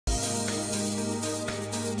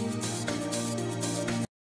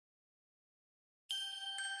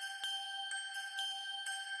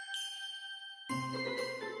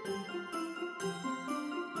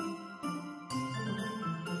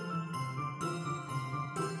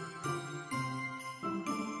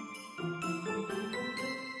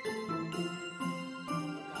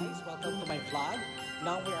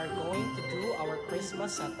Now we are going to do our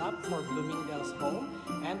Christmas setup for Bloomingdale's home,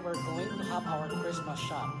 and we're going to have our Christmas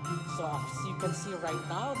shop. So as you can see right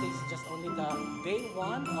now, this is just only the day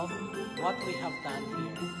one of what we have done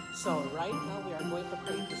here. So right now we are going to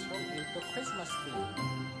create this room into Christmas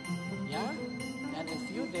theme. Yeah? And in a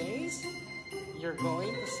few days, you're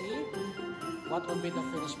going to see what will be the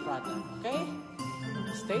finished product. Okay?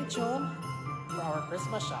 Stay tuned for our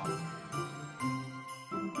Christmas shop.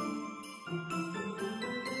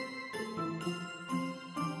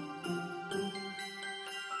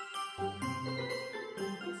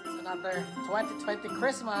 Another 2020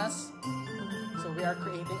 Christmas. So we are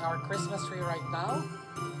creating our Christmas tree right now.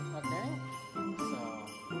 Okay, so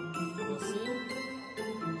we'll see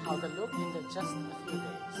how the look in just a few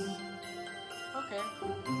days. Okay.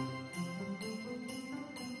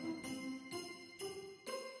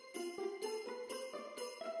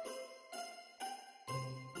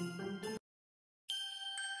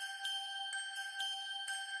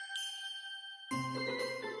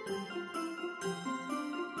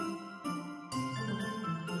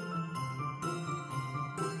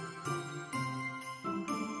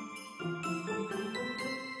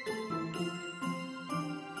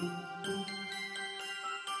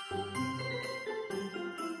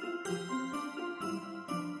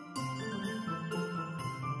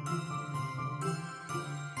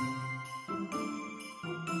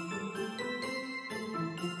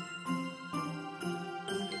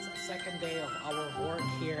 Second day of our work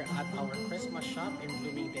here at our Christmas shop in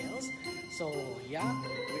Bloomingdale's. So yeah,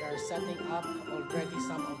 we are setting up already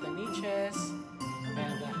some of the niches,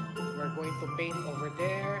 and we're going to paint over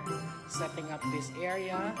there, setting up this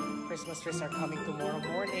area. Christmas trees are coming tomorrow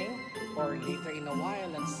morning or later in a while,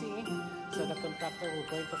 let's see. So the contractor will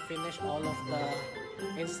going to finish all of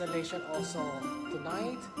the installation also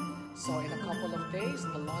tonight. So in a couple of days,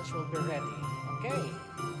 the launch will be ready. Okay.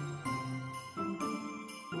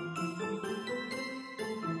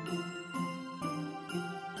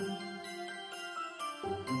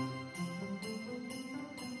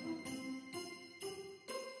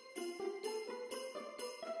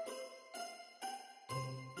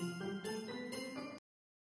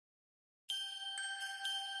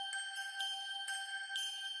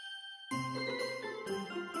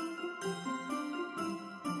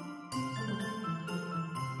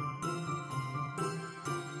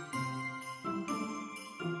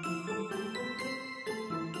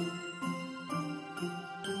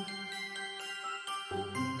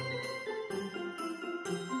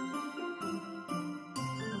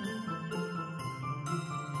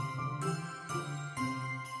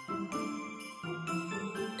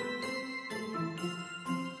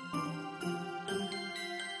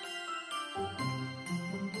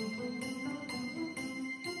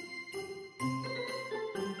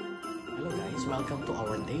 Welcome to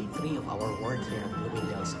our day 3 of our work here at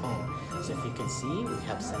Bloomingdale's home. So if you can see, we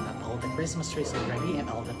have set up all the Christmas trees already and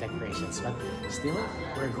all the decorations, but still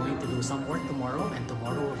we're going to do some work tomorrow, and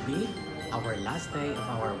tomorrow will be our last day of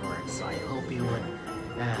our work. So I hope you would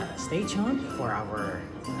stay tuned for our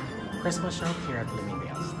Christmas shop here at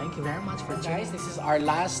Bloomingdale's. Thank you very much for guys. This is our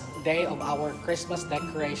last day of our Christmas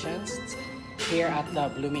decorations here at the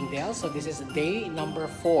Bloomingdale's. So this is day number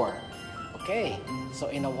 4. Okay, so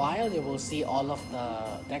in a while you will see all of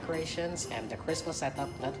the decorations and the Christmas setup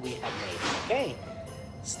that we have made. Okay,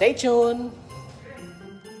 stay tuned!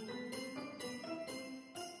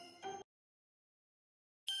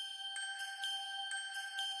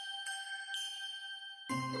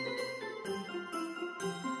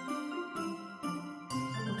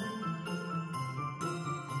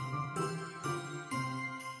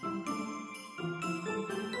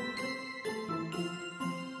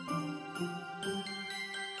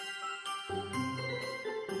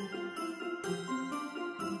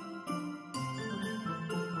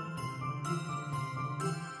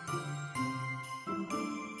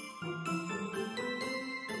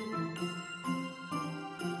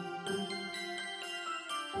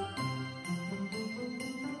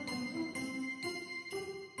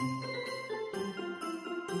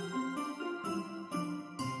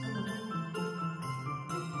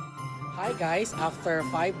 Hi guys, after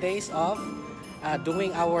 5 days of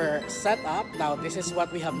doing our setup, now this is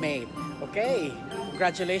what we have made. Okay,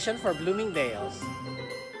 congratulations for Bloomingdale's.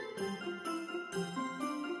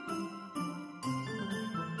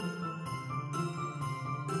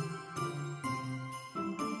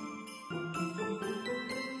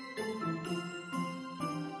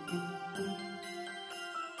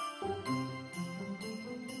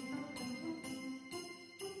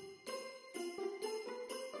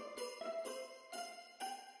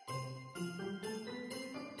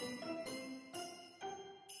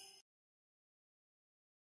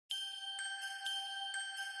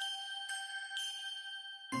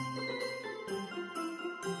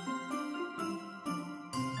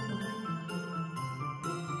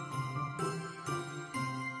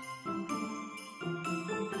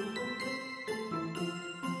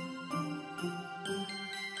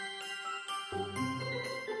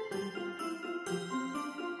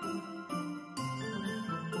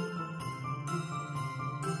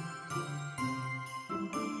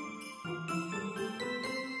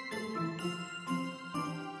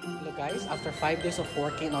 guys, after 5 days of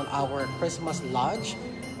working on our Christmas lodge,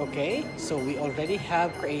 okay, so we already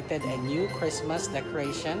have created a new Christmas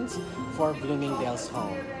decorations for Bloomingdale's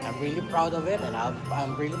home. I'm really proud of it, and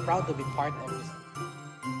I'm really proud to be part of this.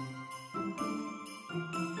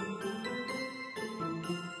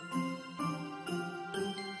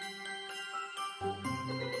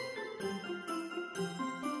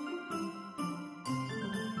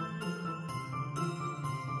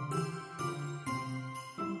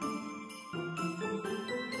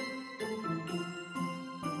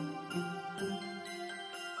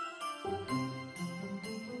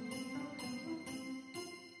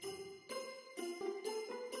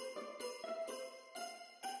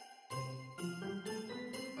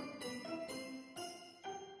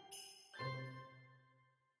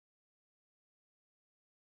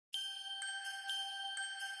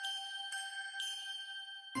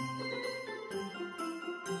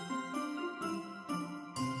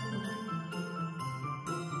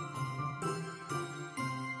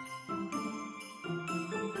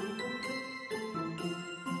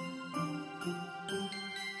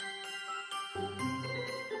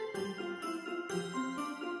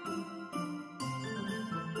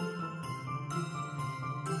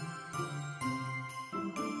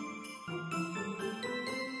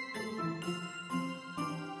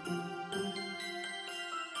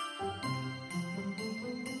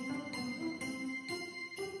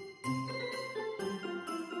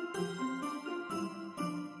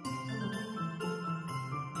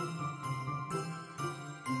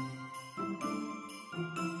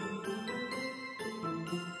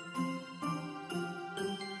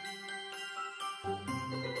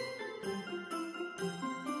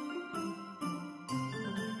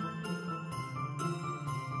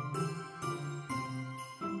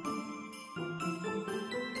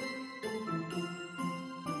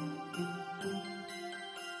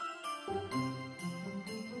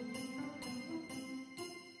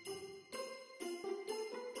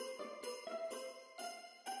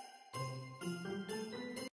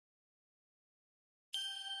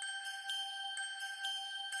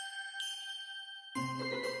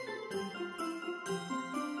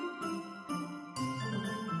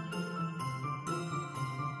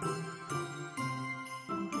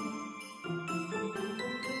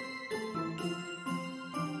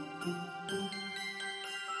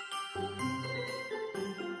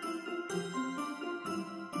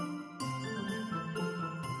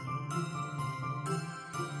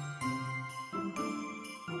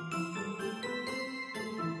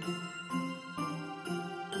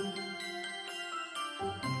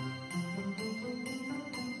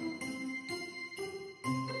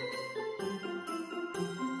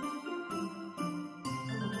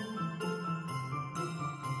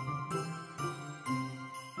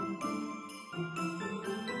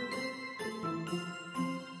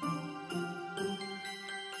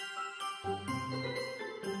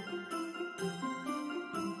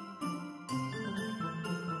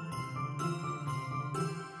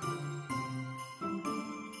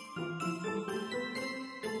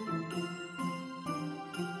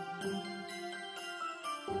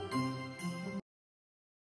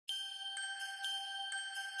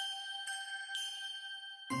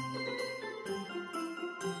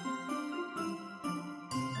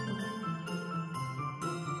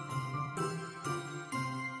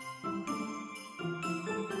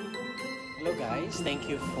 Hello guys, thank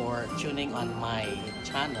you for tuning on my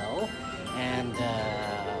channel, and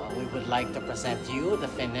we would like to present you the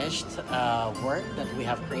finished work that we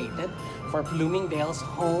have created for Bloomingdale's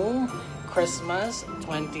Home Christmas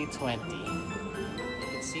 2020. You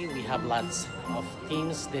can see we have lots of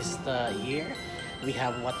themes this year. We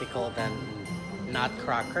have what we call the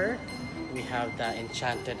Nutcracker, we have the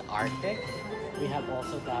Enchanted Arctic, we have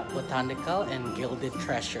also the Botanical and Gilded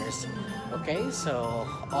Treasures. Okay, so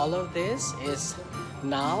all of this is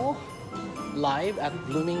now live at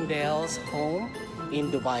Bloomingdale's Home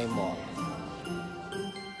in Dubai Mall.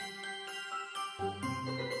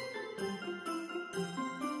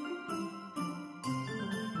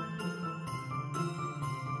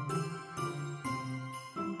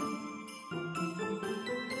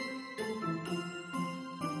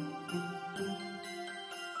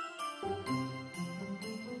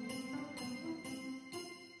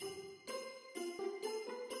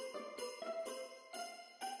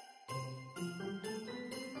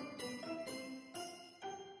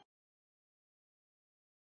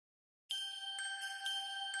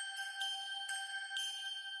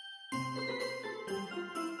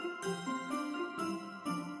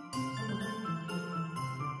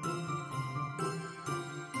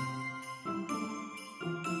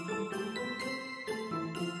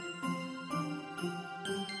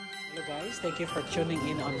 Hello guys, thank you for tuning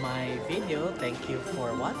in on my video. Thank you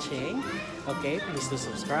for watching. Okay, please do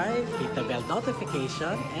subscribe, hit the bell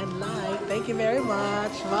notification, and like. Thank you very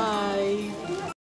much. Bye!